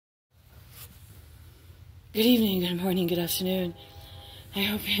Good evening, good morning, good afternoon. I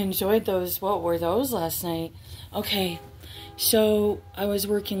hope you enjoyed those. What were those last night? Okay, so I was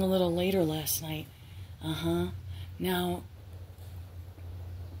working a little later last night. Now,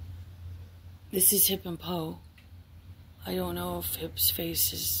 this is Hip and Poe. I don't know if Hip's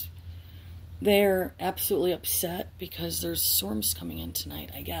face is... They're absolutely upset because there's storms coming in tonight,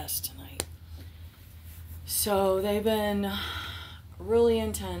 I guess, tonight. So they've been really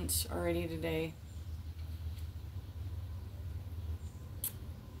intense already today.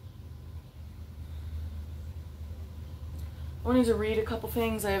 I wanted to read a couple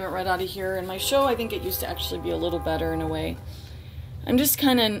things I haven't read out of here. In my show, I think it used to actually be a little better in a way. I'm just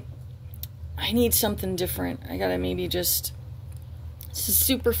kind of... I need something different. I gotta maybe just... It's a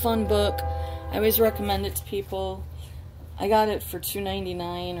super fun book. I always recommend it to people. I got it for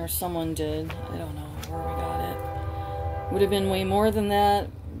 $2.99, or someone did. I don't know where we got it. Would have been way more than that,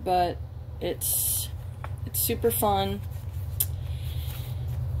 but it's super fun.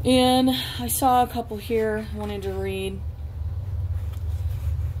 And I saw a couple here I wanted to read.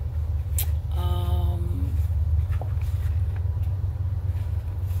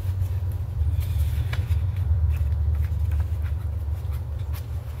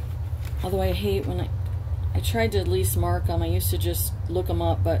 Although I hate when I tried to at least mark them. I used to just look them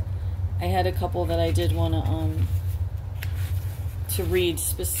up, but I had a couple that I did want to read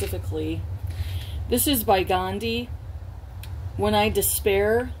specifically. This is by Gandhi. When I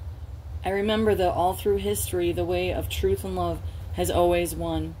despair, I remember that all through history, the way of truth and love has always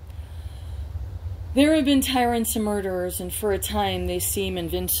won. There have been tyrants and murderers, and for a time they seem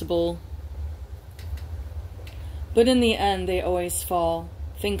invincible. But in the end, they always fall.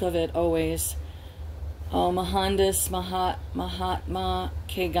 Think of it always. Mohandas Mahatma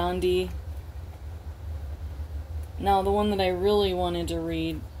K. Gandhi. Now, the one that I really wanted to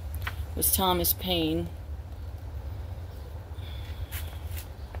read was Thomas Paine.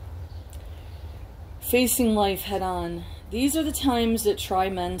 Facing life head on. These are the times that try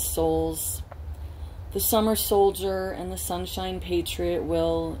men's souls. The summer soldier and the sunshine patriot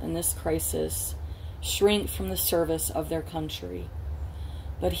will, in this crisis, shrink from the service of their country.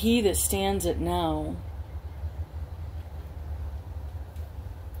 But he that stands it now,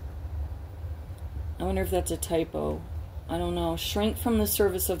 I wonder if that's a typo. I don't know. Shrink from the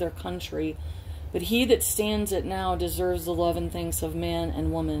service of their country. But he that stands it now deserves the love and thanks of man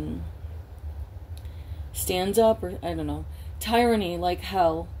and woman. Stands up, or I don't know. Tyranny, like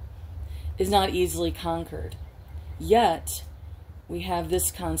hell, is not easily conquered. Yet, we have this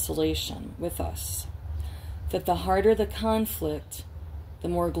consolation with us, that the harder the conflict, the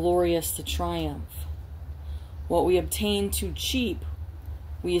more glorious the triumph. What we obtain too cheap,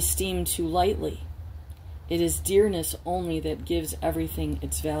 we esteem too lightly. It is dearness only that gives everything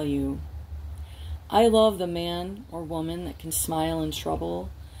its value. I love the man or woman that can smile in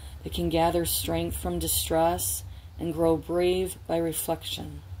trouble, that can gather strength from distress, and grow brave by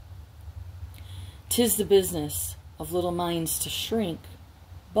reflection. 'Tis the business of little minds to shrink,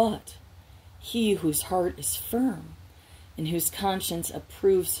 but he whose heart is firm, and whose conscience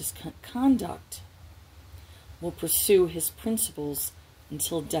approves his conduct, will pursue his principles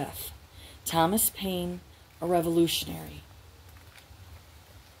until death. Thomas Paine, a revolutionary.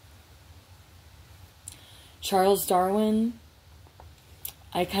 Charles Darwin,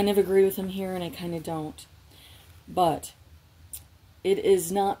 I kind of agree with him here and I kind of don't. But it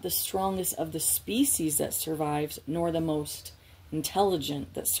is not the strongest of the species that survives, nor the most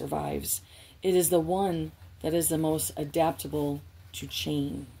intelligent that survives. It is the one that is the most adaptable to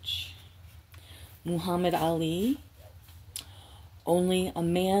change. Muhammad Ali, only a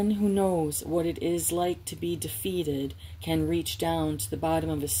man who knows what it is like to be defeated can reach down to the bottom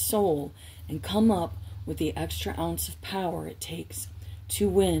of his soul and come up with the extra ounce of power it takes to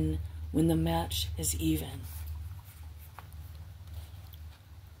win when the match is even.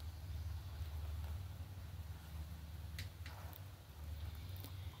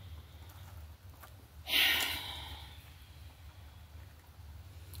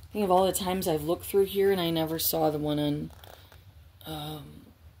 Think of all the times I've looked through here and I never saw the one on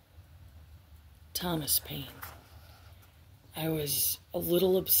Thomas Paine. I was a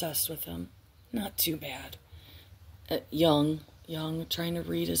little obsessed with him. Not too bad. Young, trying to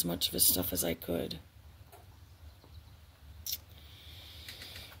read as much of his stuff as I could.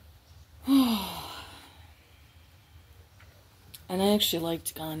 And I actually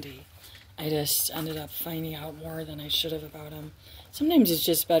liked Gandhi. I just ended up finding out more than I should have about him. Sometimes it's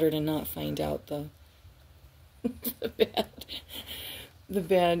just better to not find out the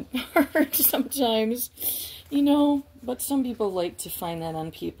bad part sometimes, you know. But some people like to find that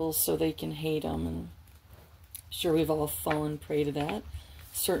on people so they can hate them. And Sure, we've all fallen prey to that.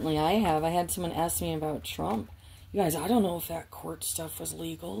 Certainly I have. I had someone ask me about Trump. You guys, I don't know if that court stuff was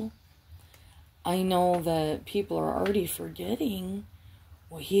legal. I know that people are already forgetting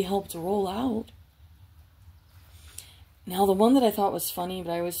what he helped roll out. Now, the one that I thought was funny,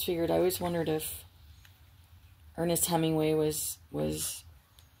 but I always wondered if Ernest Hemingway was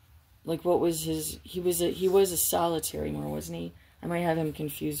like, what was his, he was a solitary more, wasn't he? I might have him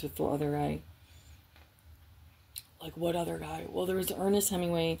confused with the other guy. Like, what other guy? Well, there was Ernest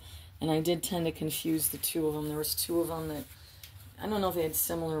Hemingway, and I did tend to confuse the two of them. There was two of them that, I don't know if they had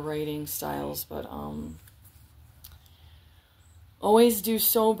similar writing styles, but, always do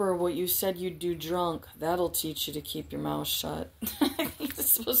sober what you said you'd do drunk. That'll teach you to keep your mouth shut. It's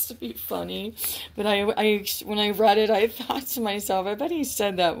supposed to be funny, but I when I read it, I thought to myself, I bet he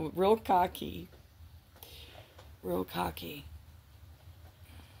said that real cocky. Real cocky.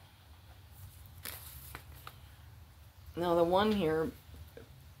 Now, the one here,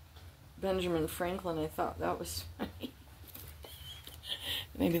 Benjamin Franklin, I thought that was funny.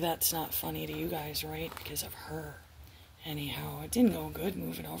 Maybe that's not funny to you guys, right? Because of her. Anyhow, it didn't go good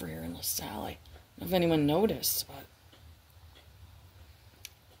moving over here in LaSalle. I don't know if anyone noticed, but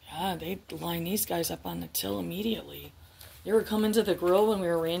yeah, they lined these guys up on the till immediately. They were coming to the grill when we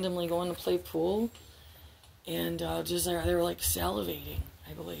were randomly going to play pool, and just they were like salivating,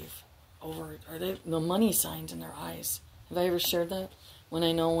 I believe, over the money signs in their eyes. Have I ever shared that? When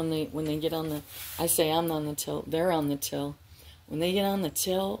I know when they get on the, I say I'm on the till, they're on the till. When they get on the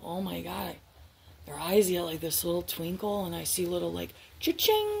till, oh my God. Their eyes get like this little twinkle, and I see little like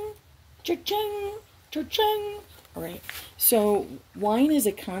cha-ching, cha-ching, cha-ching. All right. So wine is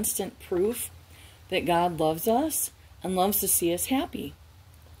a constant proof that God loves us and loves to see us happy.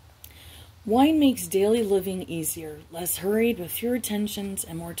 Wine makes daily living easier, less hurried, with fewer tensions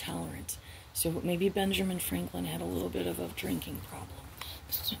and more tolerant. So maybe Benjamin Franklin had a little bit of a drinking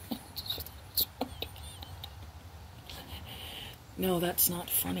problem. No, that's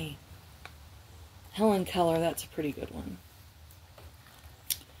not funny. Helen Keller, that's a pretty good one.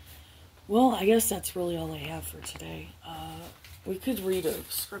 Well, I guess that's really all I have for today. We could read a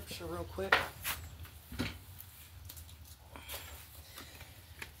scripture real quick.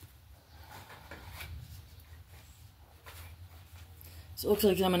 So it looks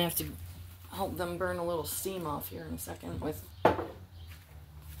like I'm going to have to help them burn a little steam off here in a second with...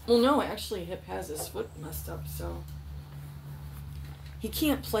 Well, no, actually, Hip has his foot messed up, so... He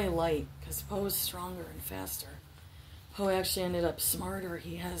can't play light, because Poe is stronger and faster. Poe actually ended up smarter.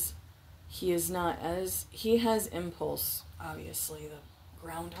 He has impulse, obviously, the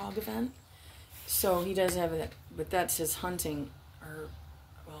groundhog event. So he does have that, but that's his hunting, or,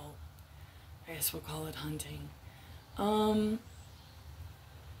 well, I guess we'll call it hunting.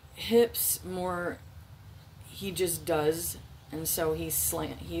 Hip's more, he just does, and so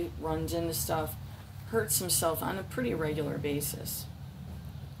he runs into stuff, hurts himself on a pretty regular basis.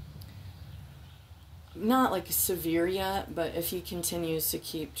 Not like severe yet, but if he continues to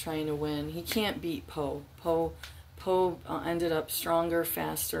keep trying to win, he can't beat Poe. Poe ended up stronger,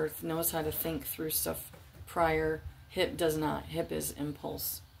 faster, knows how to think through stuff prior. Hip does not. Hip is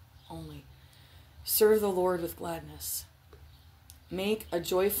impulse only. Serve the Lord with gladness. Make a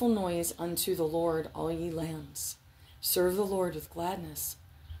joyful noise unto the Lord, all ye lands. Serve the Lord with gladness.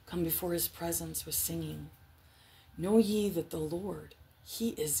 Come before his presence with singing. Know ye that the Lord, he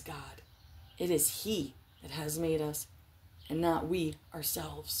is God. It is he that has made us, and not we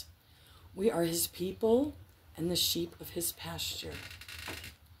ourselves. We are his people and the sheep of his pasture.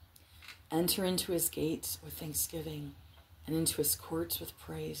 Enter into his gates with thanksgiving, and into his courts with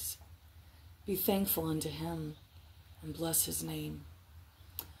praise. Be thankful unto him, and bless his name.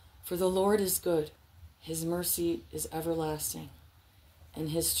 For the Lord is good, his mercy is everlasting, and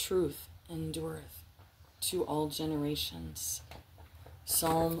his truth endureth to all generations.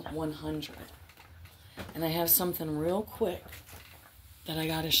 Psalm 100. And I have something real quick that I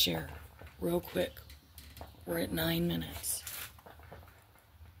got to share. Real quick. We're at 9 minutes.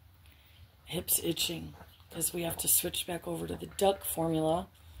 Hip's itching because we have to switch back over to the duck formula.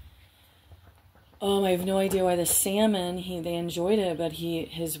 I have no idea why the salmon, they enjoyed it, but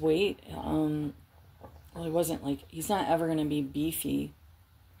his weight, well, he wasn't like, he's not ever going to be beefy,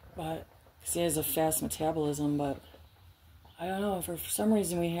 but, because he has a fast metabolism, but I don't know, for some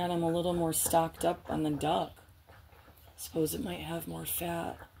reason we had him a little more stocked up on the duck. I suppose it might have more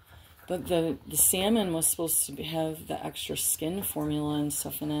fat. But the salmon was supposed to have the extra skin formula and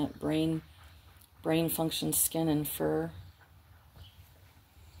stuff in it. Brain function, skin, and fur.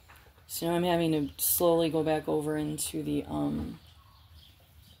 So now I'm having to slowly go back over into the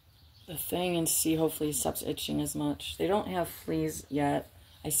the thing and see, hopefully he stops itching as much. They don't have fleas yet.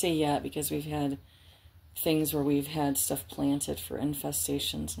 I say yet because we've had things where we've had stuff planted for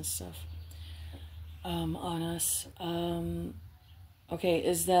infestations and stuff on us. Okay,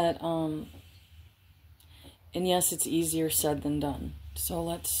 is that, and yes, it's easier said than done. So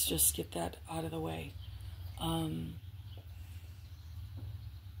let's just get that out of the way.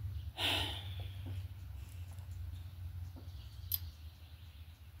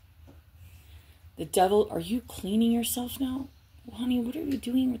 The devil, are you cleaning yourself now? Well, honey, what are you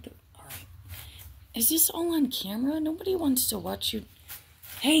doing with the... All right. Is this all on camera? Nobody wants to watch you.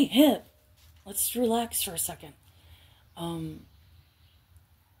 Hey, Hip. Let's relax for a second.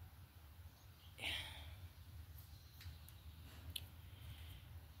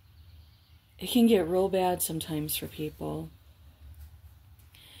 It can get real bad sometimes for people.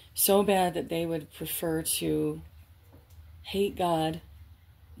 So bad that they would prefer to hate God,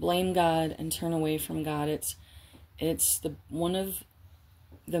 blame God, and turn away from God. It's one of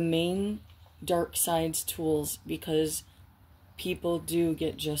the main dark side's tools, because people do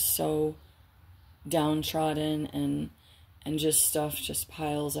get just so downtrodden and just stuff just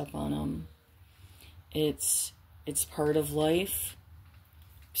piles up on them. It's part of life.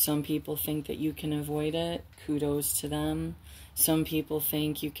 Some people think that you can avoid it. Kudos to them. Some people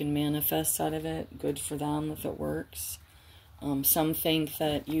think you can manifest out of it. Good for them if it works. Some think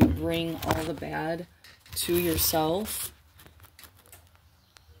that you bring all the bad to yourself.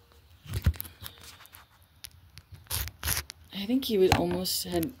 I think he would almost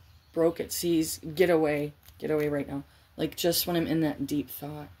had broke it. Sees, get away right now. Like just when I'm in that deep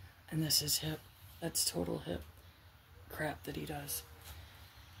thought. And this is Hip. That's total Hip crap that he does.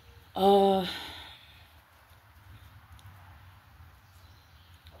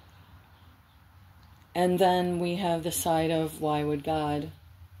 And then we have the side of, why would God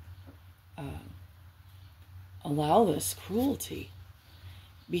allow this cruelty?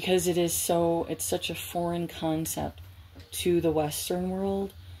 Because it's such a foreign concept to the Western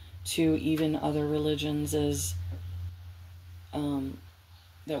world, to even other religions, as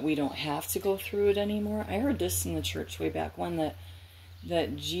that we don't have to go through it anymore. I heard this in the church way back when,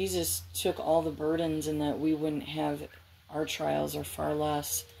 that Jesus took all the burdens and that we wouldn't have our trials, or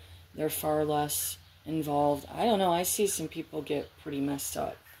they're far less involved. I don't know, I see some people get pretty messed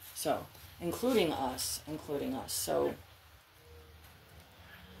up. So, including us. So,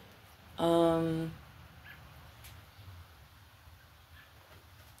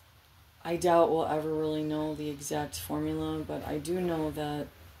 I doubt we'll ever really know the exact formula, but I do know that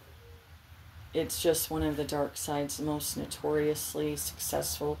it's just one of the dark side's most notoriously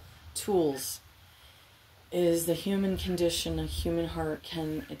successful tools. Is the human condition, a human heart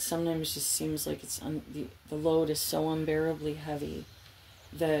it sometimes just seems like the load is so unbearably heavy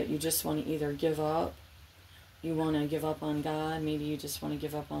that you just want to either give up, you want to give up on God, maybe you just want to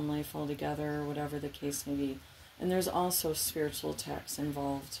give up on life altogether, or whatever the case may be. And there's also spiritual attacks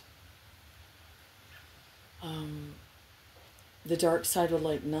involved. The dark side would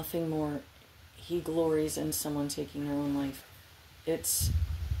like nothing more. He glories in someone taking their own life.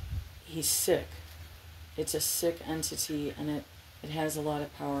 He's sick. It's a sick entity, and it has a lot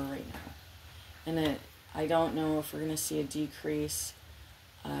of power right now. And I don't know if we're going to see a decrease.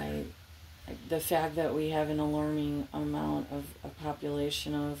 The fact that we have an alarming amount of a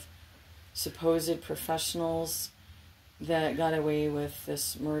population of supposed professionals that got away with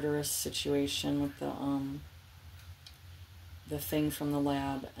this murderous situation with the thing from the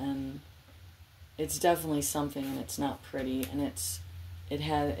lab, and it's definitely something, and it's not pretty, and it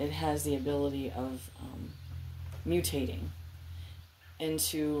has the ability of mutating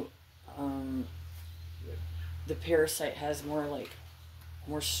into the parasite has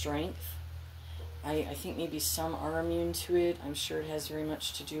more strength. I think maybe some are immune to it. I'm sure it has very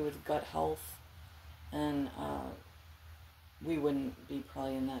much to do with gut health, and we wouldn't be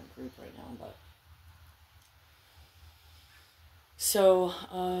probably in that group right now, but so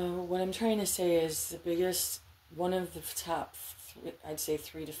what I'm trying to say is one of the top, I'd say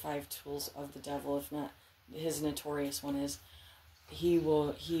 3 to 5 tools of the devil, if not his notorious one, is he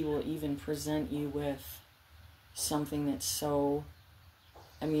will even present you with something that's so,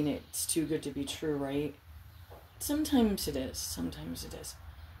 I mean, it's too good to be true, right? Sometimes it is.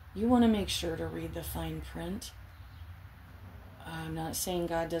 You want to make sure to read the fine print. I'm not saying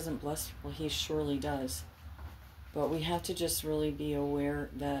God doesn't bless people. He surely does. But we have to just really be aware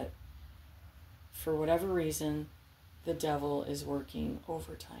that for whatever reason, the devil is working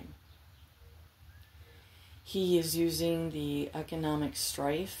overtime. He is using the economic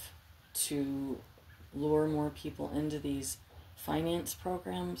strife to lure more people into these finance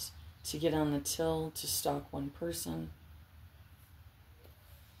programs to get on the till to stalk one person.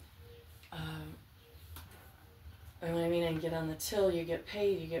 And when I mean I get on the till, you get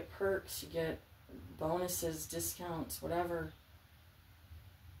paid, you get perks, you get bonuses, discounts, whatever.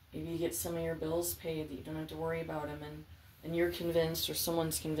 Maybe you get some of your bills paid that you don't have to worry about them, and you're convinced, or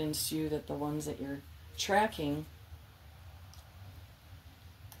someone's convinced you, that the ones that you're tracking,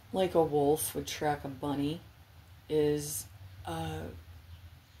 like a wolf would track a bunny, is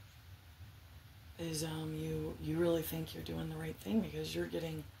you really think you're doing the right thing because you're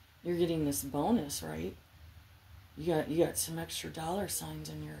getting this bonus, right? You got some extra dollar signs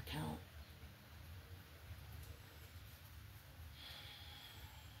in your account.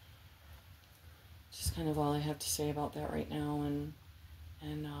 Just kind of all I have to say about that right now. And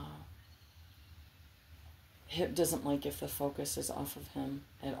Hip doesn't like if the focus is off of him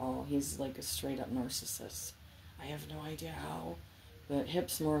at all. He's like a straight up narcissist. I have no idea how, but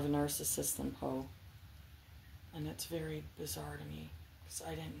Hip's more of a narcissist than Poe. And it's very bizarre to me, because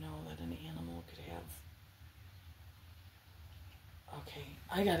I didn't know that an animal could have... Okay,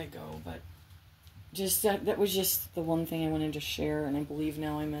 I gotta go, but just that was just the one thing I wanted to share, and I believe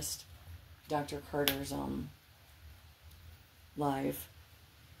now I missed Dr. Carter's live.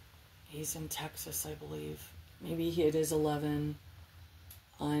 He's in Texas, I believe. Maybe it is 11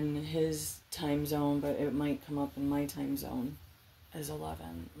 on his time zone, but it might come up in my time zone as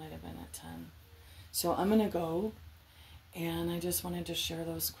 11. Might have been at 10. So I'm going to go, and I just wanted to share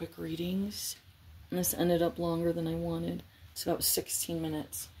those quick readings. And this ended up longer than I wanted. It's about 16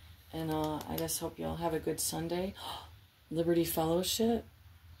 minutes. And I just hope you all have a good Sunday. Liberty Fellowship,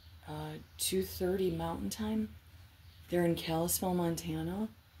 2:30 Mountain Time. They're in Kalispell, Montana.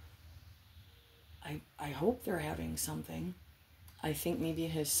 I hope they're having something. I think maybe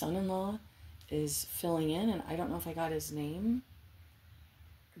his son-in-law is filling in, and I don't know if I got his name.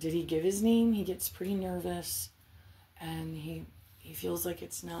 Did he give his name? He gets pretty nervous, and he feels like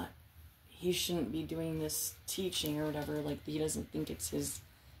it's not, he shouldn't be doing this teaching or whatever, like he doesn't think it's his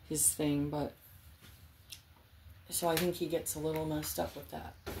thing, but so I think he gets a little messed up with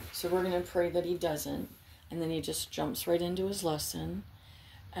that. So we're going to pray that he doesn't, and then he just jumps right into his lesson,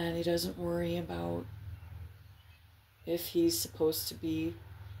 and he doesn't worry about if he's supposed to be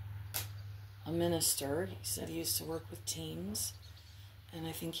a minister. He said he used to work with teens, and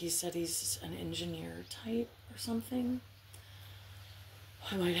I think he said he's an engineer type or something.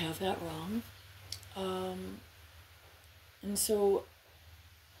 I might have that wrong. And so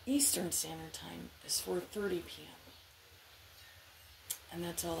Eastern Standard Time is 4:30 p.m. And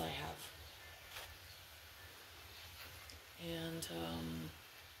that's all I have. And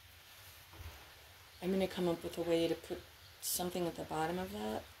I'm going to come up with a way to put something at the bottom of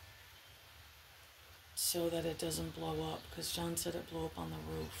that so that it doesn't blow up, because John said it blew up on the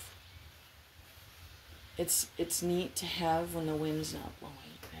roof. It's neat to have when the wind's not blowing.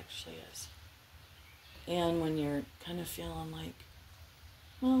 It actually is. And when you're kind of feeling like,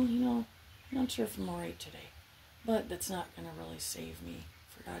 well, I'm not sure if I'm all right today. But that's not going to really save me,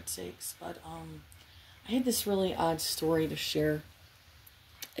 for God's sakes. But I had this really odd story to share.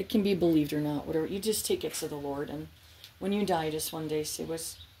 It can be believed or not, whatever. You just take it to the Lord. And when you die, just one day say,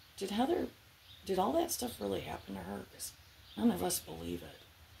 did all that stuff really happen to her? Because none of us believe it.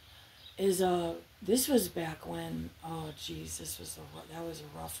 This was back when, oh geez, that was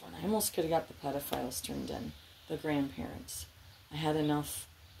a rough one. I almost could have got the pedophiles turned in, the grandparents. I had enough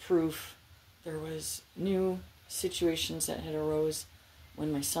proof. There was new situations that had arose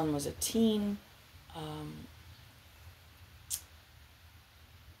when my son was a teen,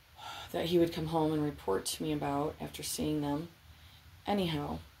 that he would come home and report to me about after seeing them.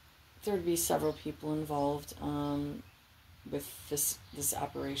 Anyhow, there would be several people involved with this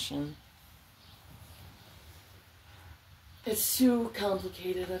operation. It's too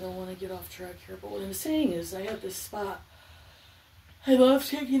complicated. I don't want to get off track here, but what I'm saying is I had this spot. I loved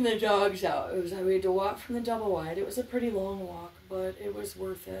taking the dogs out. We had to walk from the double wide. It was a pretty long walk, but it was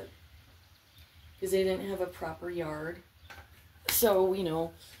worth it because they didn't have a proper yard. So,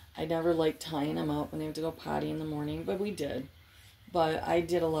 I never liked tying them up when they had to go potty in the morning, but we did. But I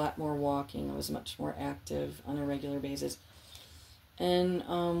did a lot more walking. I was much more active on a regular basis. And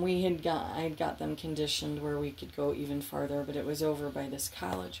I had got them conditioned where we could go even farther, but it was over by this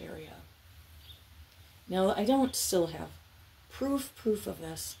college area. Now, I don't still have proof of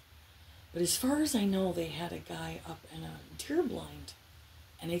this, but as far as I know, they had a guy up in a deer blind,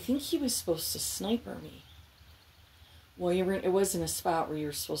 and I think he was supposed to sniper me. Well, it wasn't a spot where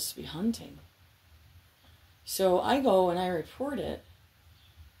you're supposed to be hunting. So I go and I report it,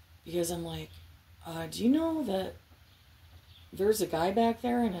 because I'm like, do you know that there's a guy back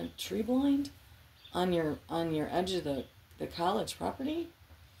there in a tree blind on your edge of the college property.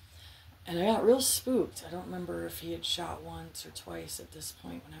 And I got real spooked. I don't remember if he had shot once or twice at this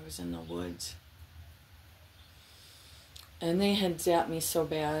point when I was in the woods. And they had zapped me so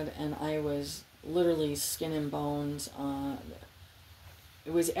bad, and I was literally skin and bones.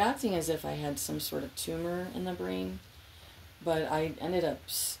 It was acting as if I had some sort of tumor in the brain, but I ended up,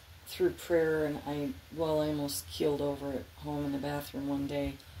 through prayer, and I almost keeled over at home in the bathroom one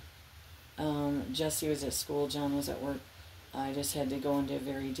day. Jesse was at school, John was at work. I just had to go into a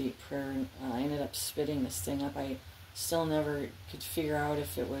very deep prayer, and I ended up spitting this thing up. I still never could figure out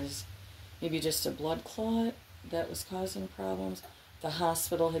if it was maybe just a blood clot that was causing problems. The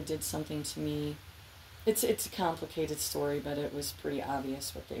hospital had did something to me. It's a complicated story, but it was pretty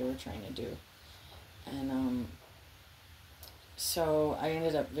obvious what they were trying to do. And so I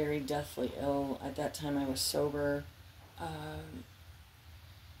ended up very deathly ill. At that time I was sober.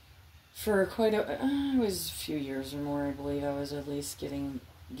 For quite it was a few years or more, I believe. I was at least getting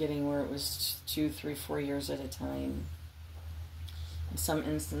where it was 2, 3, 4 years at a time. In some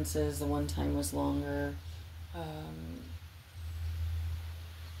instances, the one time was longer.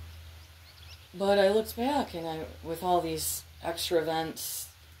 But I looked back, and with all these extra events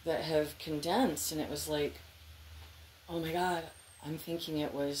that have condensed, and it was like, oh my God, I'm thinking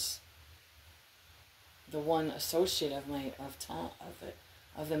it was the one associate of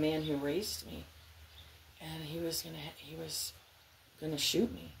the man who raised me, and he was gonna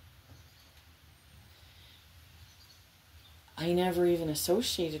shoot me. I never even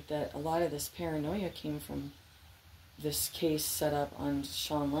associated that a lot of this paranoia came from this case set up on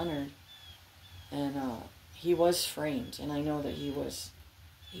Sean Leonard, and he was framed, and I know that he was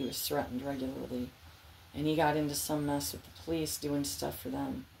threatened regularly, and he got into some mess with the police doing stuff for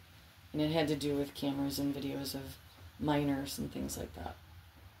them, and it had to do with cameras and videos of minors and things like that.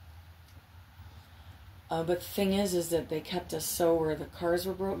 But the thing is that they kept us so where the cars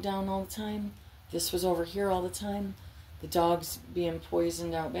were broke down all the time. This was over here all the time. The dogs being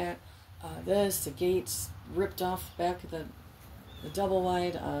poisoned out back. The gates ripped off the back of the double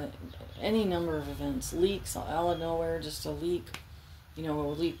wide. Any number of events. Leaks out of nowhere, just a leak. A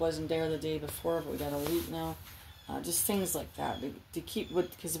leak wasn't there the day before, but we got a leak now. Just things like that. To keep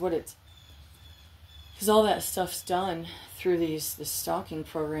because all that stuff's done through this stalking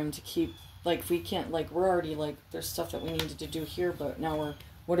program to keep. Like, we can't, like, we're already, like, there's stuff that we needed to do here, but now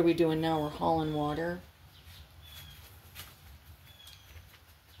what are we doing now? We're hauling water.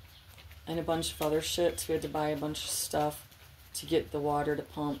 And a bunch of other shit. We had to buy a bunch of stuff to get the water to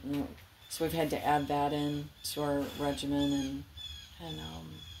pump. And so we've had to add that in to our regimen. And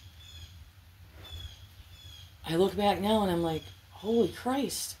I look back now and I'm like, holy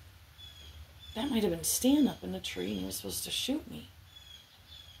Christ. That might have been Stan up in the tree and he was supposed to shoot me.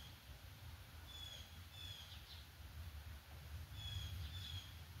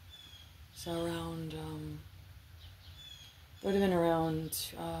 So around, it would have been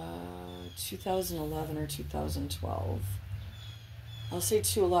around 2011 or 2012. I'll say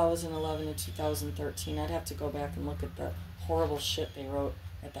 2011 to 2013. I'd have to go back and look at the horrible shit they wrote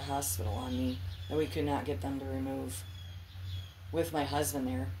at the hospital on me that we could not get them to remove. With my husband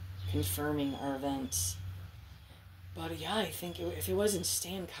there, confirming our events. But yeah, I think if it wasn't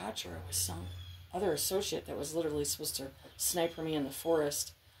Stan Kotcher, it was some other associate that was literally supposed to sniper me in the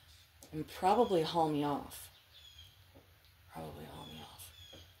forest. And probably haul me off.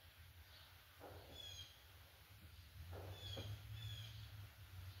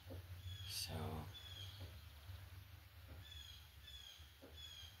 So.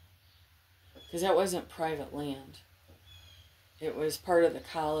 Because that wasn't private land. It was part of the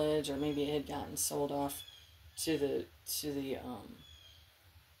college, or maybe it had gotten sold off to the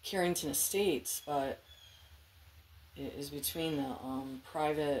Carrington Estates, but it is between the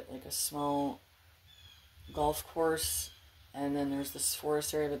private, like a small golf course, and then there's this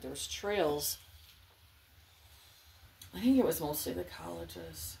forest area, but there's trails. I think it was mostly the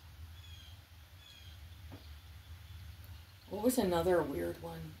colleges. What was another weird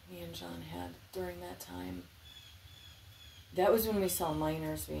one me and John had during that time? That was when we saw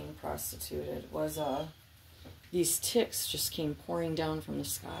minors being prostituted. Was these ticks just came pouring down from the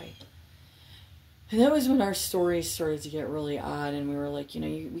sky. And that was when our stories started to get really odd, and we were like,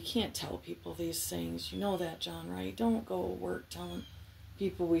 we can't tell people these things. You know that, John, right? Don't go to work telling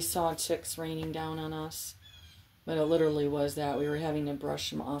people we saw ticks raining down on us. But it literally was that. We were having to brush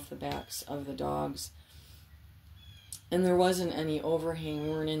them off the backs of the dogs. And there wasn't any overhang. We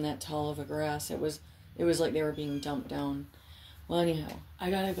weren't in that tall of a grass. It was like they were being dumped down. Well, anyhow,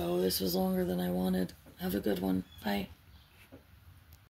 I gotta go. This was longer than I wanted. Have a good one. Bye.